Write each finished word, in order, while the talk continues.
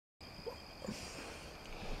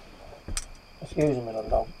Excuse me,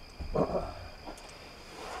 little dog.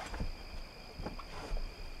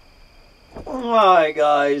 Alright,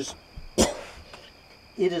 guys.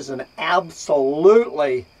 It is an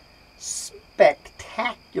absolutely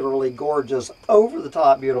spectacularly gorgeous,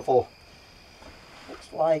 over-the-top beautiful.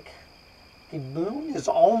 Looks like the moon is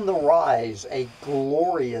on the rise. A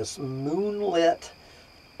glorious moonlit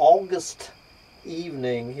August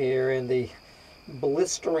evening here in the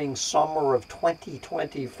blistering summer of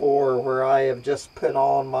 2024, where I have just put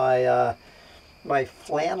on my my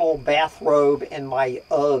flannel bathrobe and my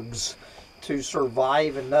Uggs to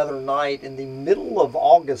survive another night in the middle of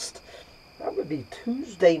August. That would be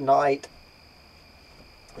Tuesday night,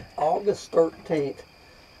 August 13th,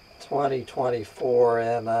 2024.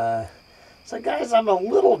 And so guys, I'm a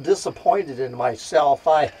little disappointed in myself.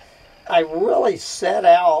 I really set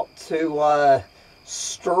out to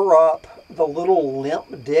stir up the little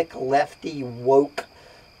Limp-Dick Lefty woke,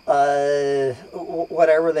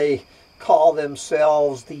 whatever they call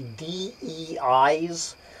themselves, the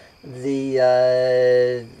DEIs, the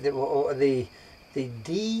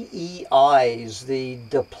DEIs, the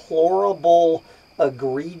Deplorable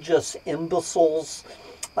Egregious Imbeciles,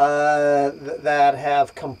 that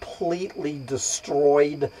have completely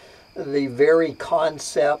destroyed the very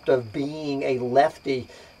concept of being a lefty.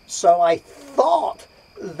 So I thought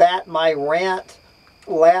that my rant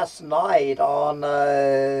last night on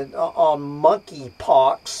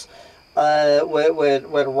monkeypox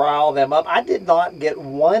would rile them up. I did not get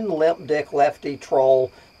one Limp-Dick Lefty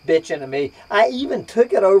troll bitching at me. I even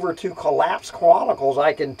took it over to Collapse Chronicles.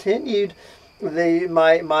 I continued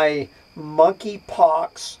my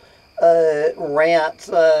monkeypox rant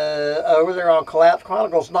over there on Collapse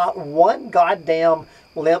Chronicles. Not one goddamn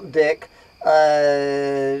Limp-Dick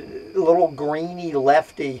little greeny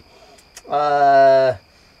lefty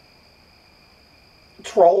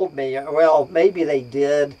trolled me. Well, maybe they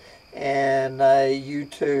did, and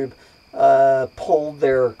YouTube pulled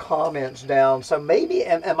their comments down. So maybe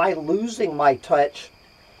am I losing my touch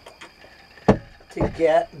to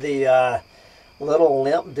get the little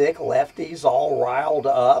Limp-Dick lefties all riled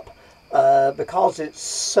up? Because it's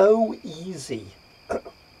so easy.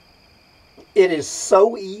 It is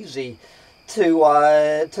so easy to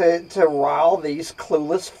rile these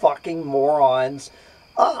clueless fucking morons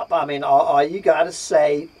up. I mean, all you got to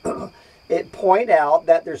say it point out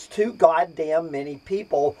that there's too goddamn many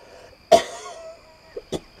people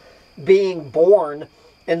being born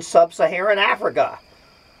in sub-Saharan Africa.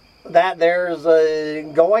 That there's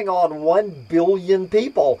going on 1 billion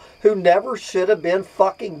people who never should have been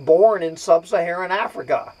fucking born in sub-Saharan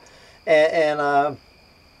Africa, and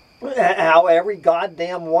how every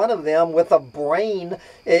goddamn one of them with a brain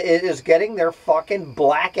is getting their fucking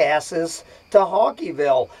black asses to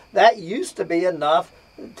Honkyville. That used to be enough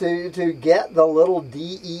to get the little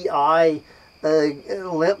DEI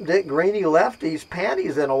Limp-Dick Greeny lefties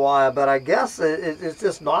panties in a while, but I guess it's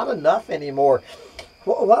just not enough anymore.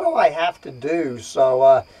 What do I have to do?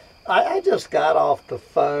 So I just got off the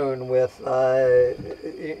phone with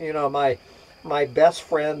you know, my best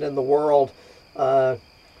friend in the world.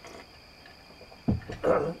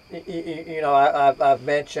 You know, I've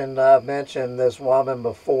mentioned this woman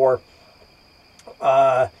before,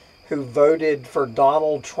 who voted for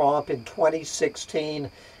Donald Trump in 2016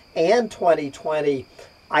 and 2020.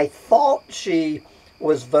 I thought she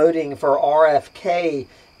was voting for RFK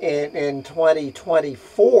in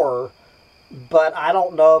 2024, but I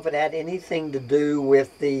don't know if it had anything to do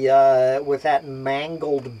with the with that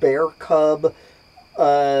mangled bear cub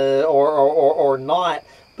or not.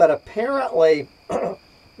 But apparently,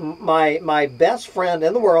 my best friend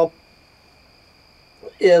in the world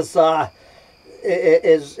is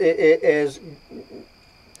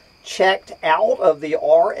checked out of the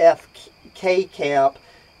RFK camp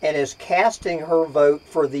and is casting her vote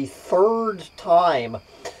for the third time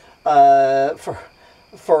for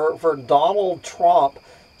Donald Trump.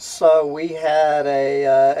 So we had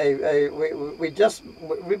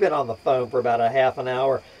we've been on the phone for about a half an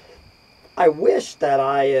hour. I wish that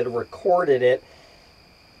I had recorded it.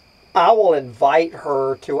 I will invite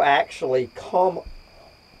her to actually come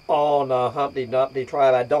on Humpty Dumpty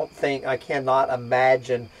Tribe. I cannot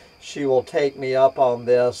imagine she will take me up on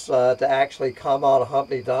this, to actually come on a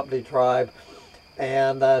Humpty Dumpty Tribe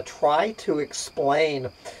and try to explain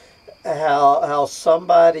how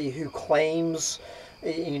somebody who claims,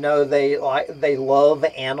 you know, they love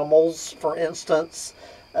animals, for instance,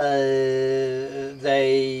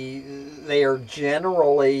 they are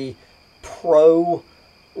generally pro-life,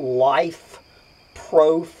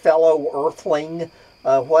 pro-fellow earthling,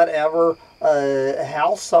 whatever,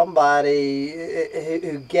 how somebody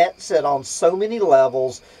who gets it on so many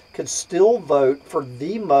levels could still vote for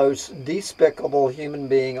the most despicable human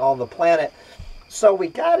being on the planet. So we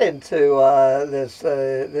got into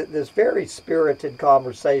this very spirited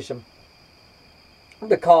conversation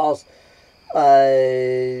because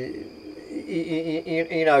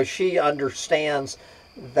you know, she understands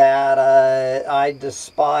that I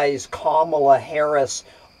despise Kamala Harris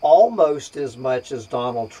almost as much as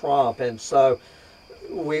Donald Trump, and so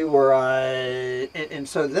we were, and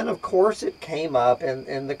so then of course it came up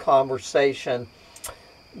in the conversation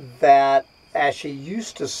that, as she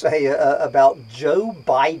used to say about Joe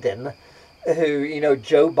Biden, who, you know,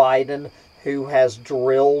 Joe Biden, who has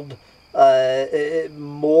drilled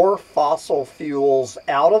more fossil fuels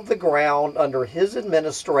out of the ground under his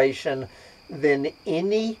administration than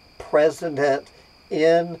any president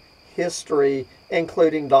in history,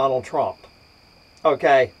 including Donald Trump.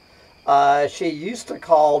 Okay. She used to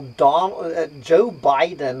call Joe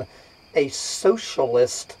Biden a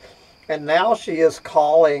socialist, and now she is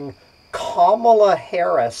calling Kamala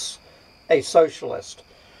Harris a socialist.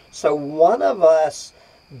 So one of us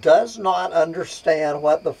does not understand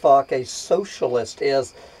what the fuck a socialist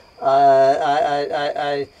is.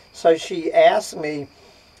 So she asked me,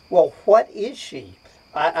 well, what is she?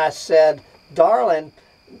 I said, darling,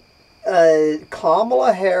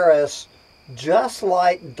 Kamala Harris, just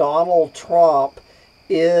like Donald Trump,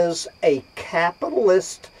 is a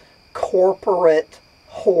capitalist corporate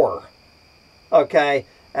whore. Okay?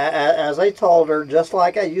 As I told her, just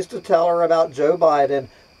like I used to tell her about Joe Biden,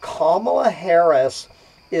 Kamala Harris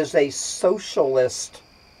is a socialist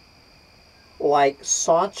like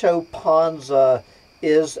Sancho Panza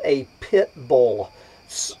is a pit bull.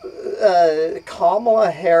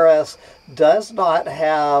 Kamala Harris does not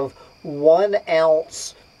have 1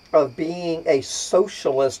 ounce of being a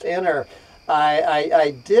socialist in her.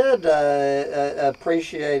 I did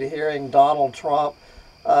appreciate hearing Donald Trump,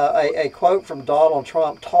 a quote from Donald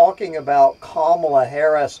Trump talking about Kamala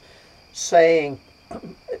Harris, saying,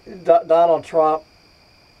 Donald Trump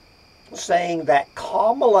saying that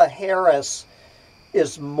Kamala Harris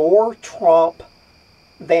is more Trump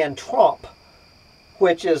than Trump,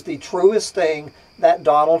 which is the truest thing that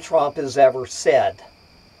Donald Trump has ever said.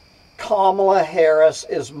 Kamala Harris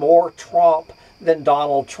is more Trump than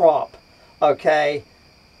Donald Trump. Okay?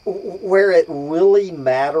 Where it really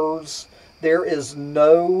matters, there is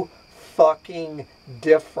no fucking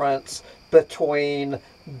difference between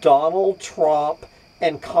Donald Trump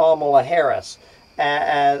and Kamala Harris.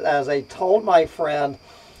 As I told my friend,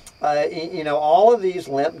 you know, all of these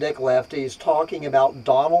limp-dick lefties talking about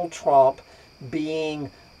Donald Trump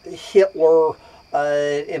being Hitler,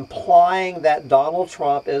 implying that Donald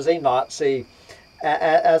Trump is a Nazi.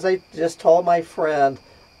 As I just told my friend,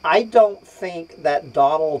 I don't think that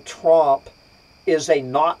Donald Trump is a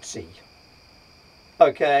Nazi.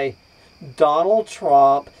 Okay? Donald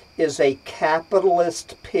Trump is a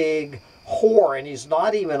capitalist pig whore, and he's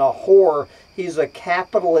not even a whore, he's a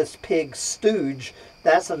capitalist pig stooge.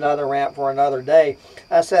 That's another rant for another day.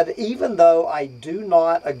 I said, even though I do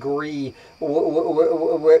not agree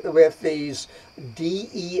with these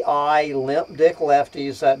DEI limp-dick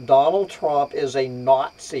lefties that Donald Trump is a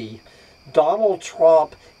Nazi, Donald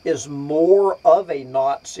Trump is more of a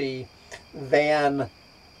Nazi than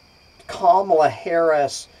Kamala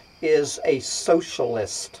Harris is a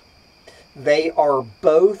socialist. They are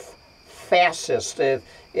both fascist.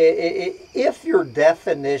 If your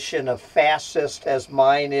definition of fascist, as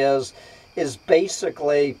mine is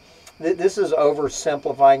basically, this is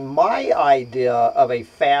oversimplifying, my idea of a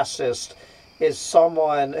fascist is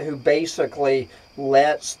someone who basically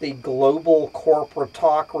lets the global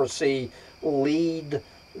corporatocracy lead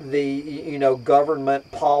the, you know, government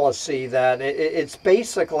policy, that it's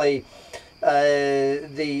basically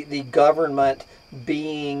the government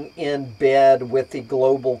being in bed with the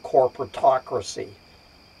global corporatocracy.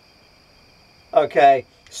 Okay,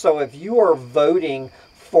 so if you are voting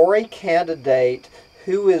for a candidate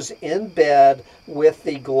who is in bed with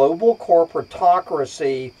the global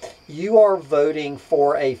corporatocracy, you are voting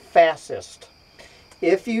for a fascist.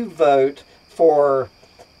 If you vote for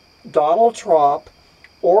Donald Trump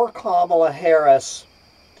or Kamala Harris,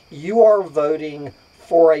 you are voting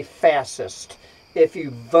for a fascist. If you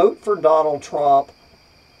vote for Donald Trump,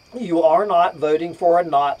 you are not voting for a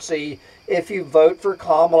Nazi. If you vote for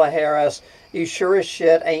Kamala Harris, you sure as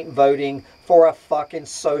shit ain't voting for a fucking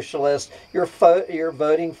socialist. You're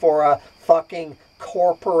voting for a fucking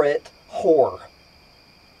corporate whore.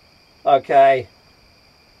 Okay?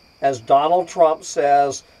 As Donald Trump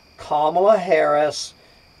says, Kamala Harris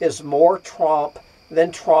is more Trump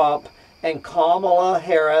than Trump, and Kamala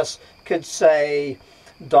Harris could say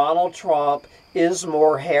Donald Trump is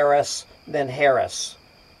more Harris than Harris.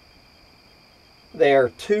 They are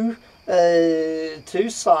two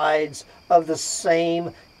sides of the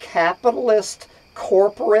same capitalist,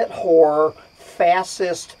 corporate whore,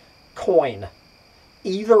 fascist coin.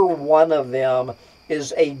 Either one of them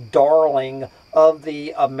is a darling of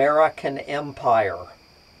the American empire.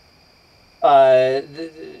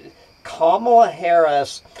 Kamala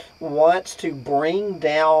Harris wants to bring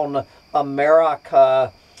down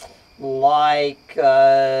America like,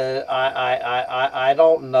 I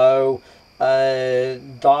don't know,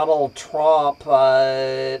 Donald Trump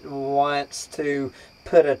wants to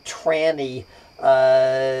put a tranny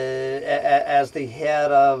as the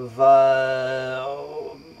head of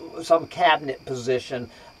some cabinet position.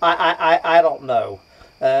 I don't know.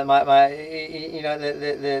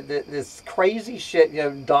 This crazy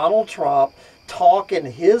shit, Donald Trump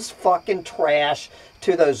talking his fucking trash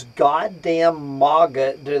to those goddamn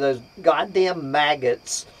MAGAts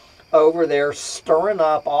over there, stirring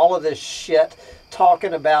up all of this shit,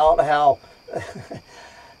 talking about how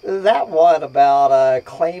that one about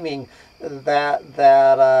claiming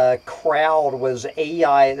that crowd was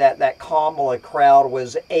AI, that Kamala crowd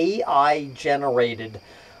was AI generated.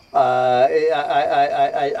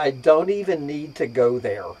 I don't even need to go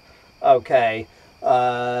there. Okay.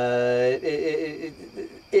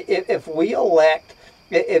 If we elect,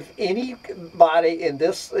 if anybody in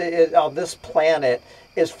this on this planet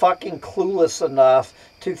is fucking clueless enough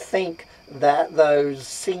to think that those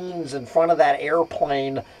scenes in front of that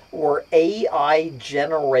airplane were AI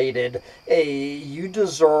generated, you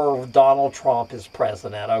deserve Donald Trump as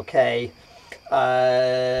president, okay?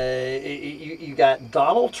 You got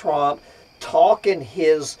Donald Trump talking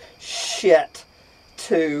his shit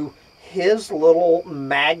to his little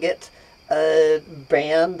MAGAt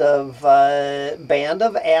band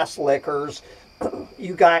of ass lickers.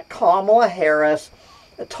 You got Kamala Harris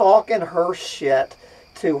talking her shit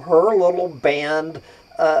to her little band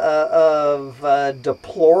of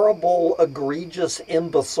deplorable, egregious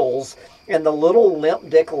imbeciles, and the little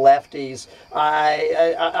Limp-Dick lefties.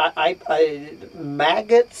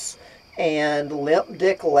 MAGAts and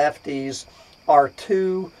Limp-Dick lefties are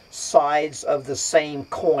two sides of the same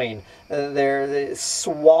coin. They're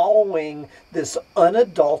swallowing this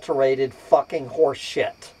unadulterated fucking horse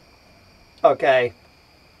shit. Okay?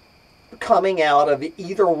 Coming out of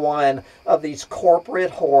either one of these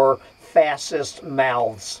corporate whore fascist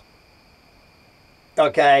mouths.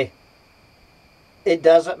 Okay? It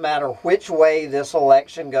doesn't matter which way this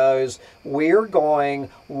election goes. We're going,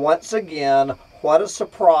 once again, what a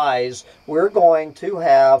surprise, we're going to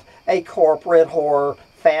have a corporate whore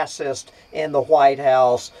fascist in the White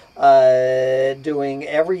House doing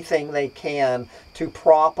everything they can to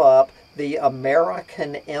prop up the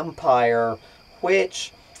American empire,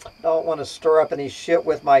 which, don't want to stir up any shit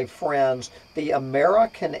with my friends, the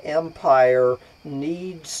American empire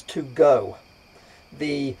needs to go.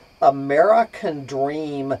 The American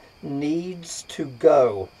dream needs to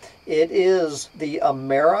go. It is the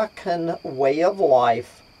American way of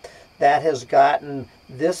life that has gotten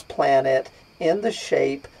this planet in the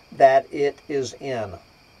shape that it is in.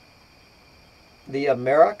 The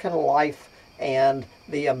American life and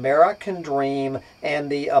the American dream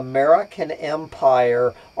and the American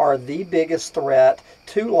empire are the biggest threat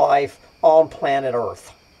to life on planet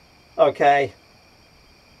Earth. Okay?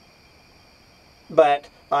 But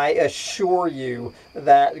I assure you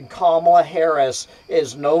that Kamala Harris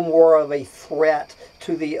is no more of a threat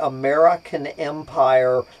to the American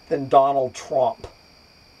empire than Donald Trump.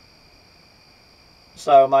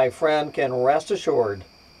 So my friend can rest assured,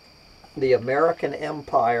 the American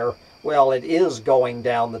empire, well, it is going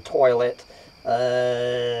down the toilet,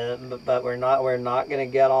 but we're not going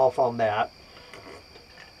to get off on that.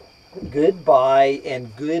 Goodbye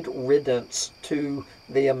and good riddance to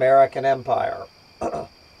the American empire.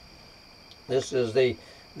 This is the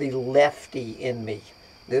lefty in me.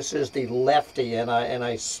 This is the lefty, and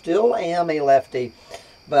I still am a lefty.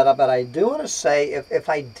 But I do want to say, if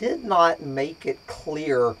I did not make it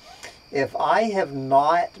clear, if I have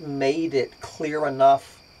not made it clear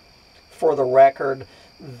enough for the record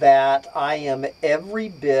that I am every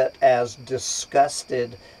bit as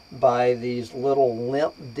disgusted by these little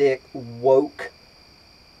limp-dick woke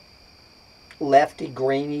lefty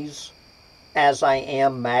greenies as I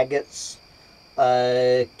am MAGAts,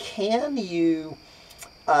 can you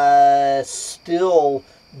still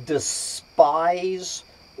despise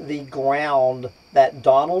the ground that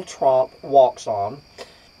Donald Trump walks on?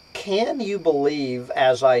 Can you believe,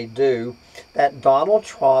 as I do, that Donald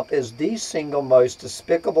Trump is the single most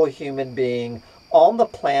despicable human being on the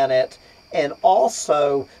planet, and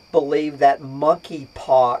also believe that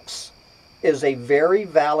monkeypox is a very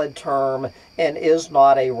valid term and is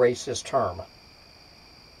not a racist term.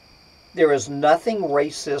 There is nothing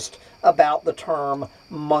racist about the term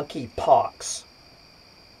monkeypox.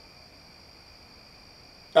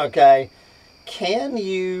 Okay? Can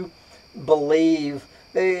you believe,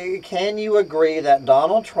 can you agree that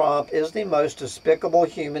Donald Trump is the most despicable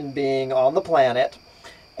human being on the planet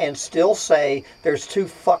and still say there's too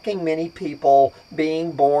fucking many people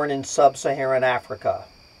being born in sub-Saharan Africa?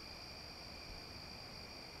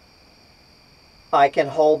 I can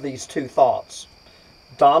hold these two thoughts.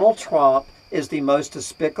 Donald Trump is the most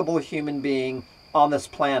despicable human being on this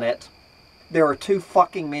planet. There are too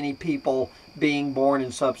fucking many people being born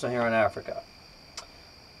in sub-Saharan Africa.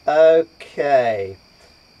 Okay.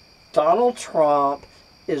 Donald Trump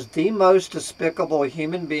is the most despicable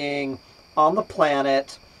human being on the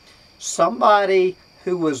planet. Somebody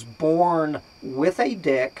who was born with a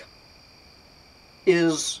dick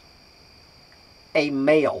is a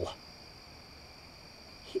male.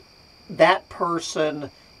 That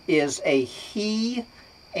person is a he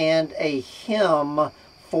and a him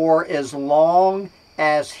for as long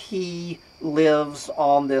as he lives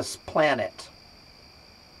on this planet.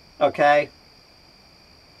 Okay?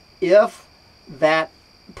 If that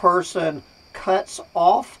person cuts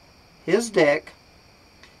off his dick,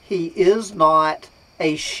 he is not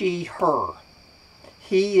a she, her.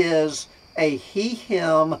 He is a he,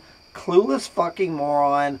 him, clueless fucking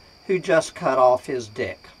moron who just cut off his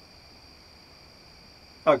dick.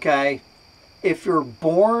 Okay? If you're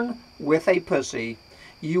born with a pussy,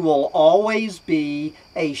 you will always be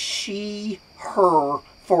a she, her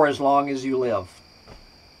for as long as you live.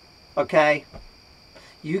 Okay?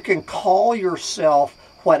 You can call yourself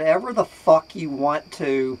whatever the fuck you want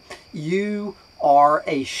to. You are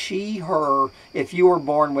a she, her if you were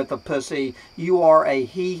born with a pussy. You are a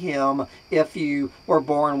he, him if you were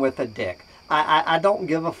born with a dick. I don't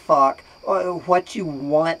give a fuck what you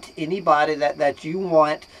want, anybody that you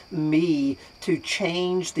want me to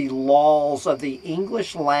change the laws of the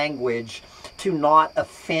English language to not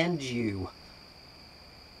offend you.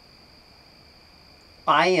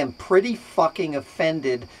 I am pretty fucking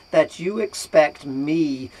offended that you expect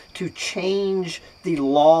me to change the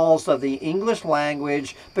laws of the English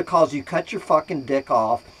language because you cut your fucking dick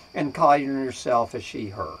off and call yourself a she,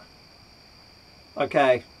 her.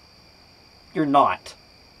 Okay? You're not.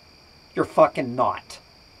 You're fucking not.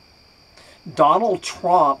 Donald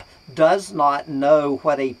Trump does not know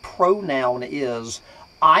what a pronoun is.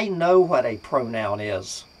 I know what a pronoun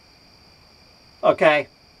is. Okay?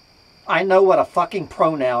 I know what a fucking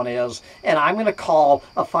pronoun is, and I'm going to call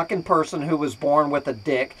a fucking person who was born with a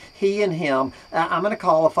dick, he and him. I'm going to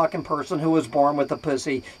call a fucking person who was born with a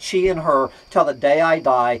pussy, she and her, till the day I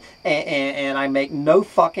die, and I make no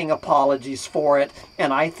fucking apologies for it,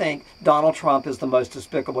 and I think Donald Trump is the most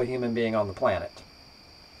despicable human being on the planet.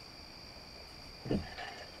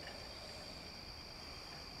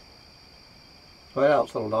 What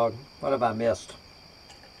else, little dog? What have I missed?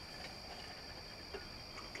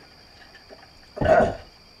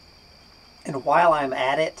 And while I'm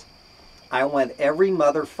at it, I want every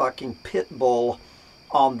motherfucking pit bull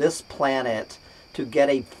on this planet to get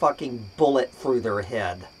a fucking bullet through their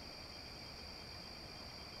head.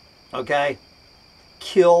 Okay?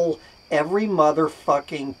 Kill every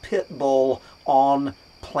motherfucking pit bull on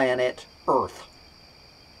planet Earth.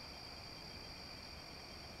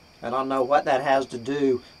 I don't know what that has to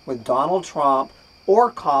do with Donald Trump or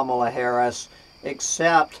Kamala Harris,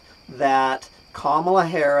 except that Kamala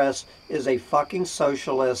Harris is a fucking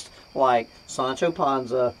socialist like Sancho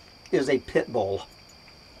Panza is a pit bull.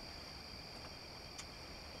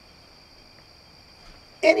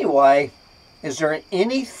 Anyway, is there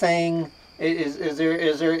anything, is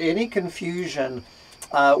there any confusion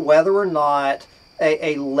whether or not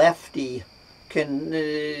a lefty can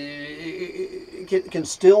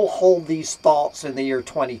still hold these thoughts in the year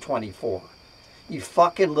 2024? You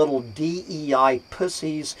fucking little DEI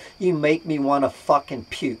pussies. You make me want to fucking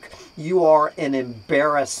puke. You are an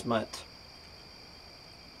embarrassment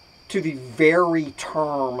to the very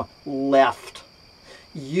term left.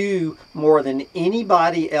 You, more than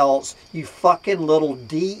anybody else, you fucking little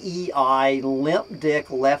DEI,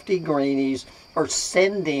 Limp-Dick, Lefty greenies, are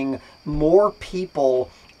sending more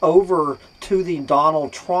people over to the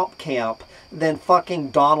Donald Trump camp than fucking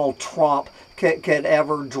Donald Trump could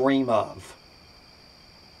ever dream of.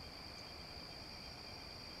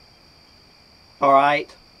 All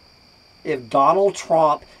right? if Donald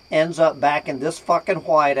Trump ends up back in this fucking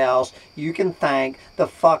White House, you can thank the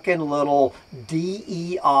fucking little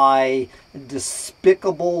DEI,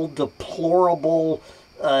 despicable, deplorable,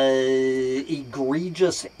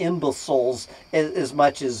 egregious imbeciles as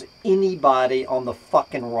much as anybody on the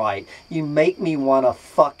fucking right. You make me want to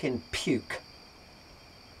fucking puke.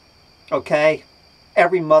 Okay?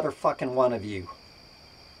 Every motherfucking one of you.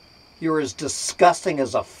 You're as disgusting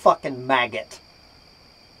as a fucking maggot.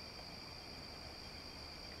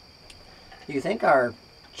 You think our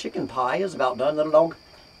chicken pie is about done, little dog?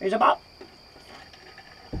 He's about.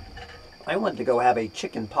 I went to go have a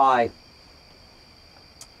chicken pie.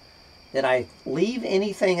 Did I leave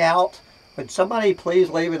anything out? Would somebody please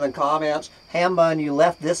leave in the comments? Ham bun, you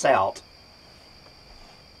left this out.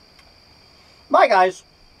 Bye, guys.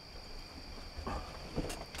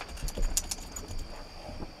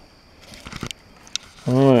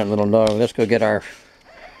 All right, little dog, let's go get our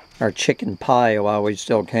chicken pie while we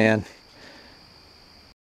still can.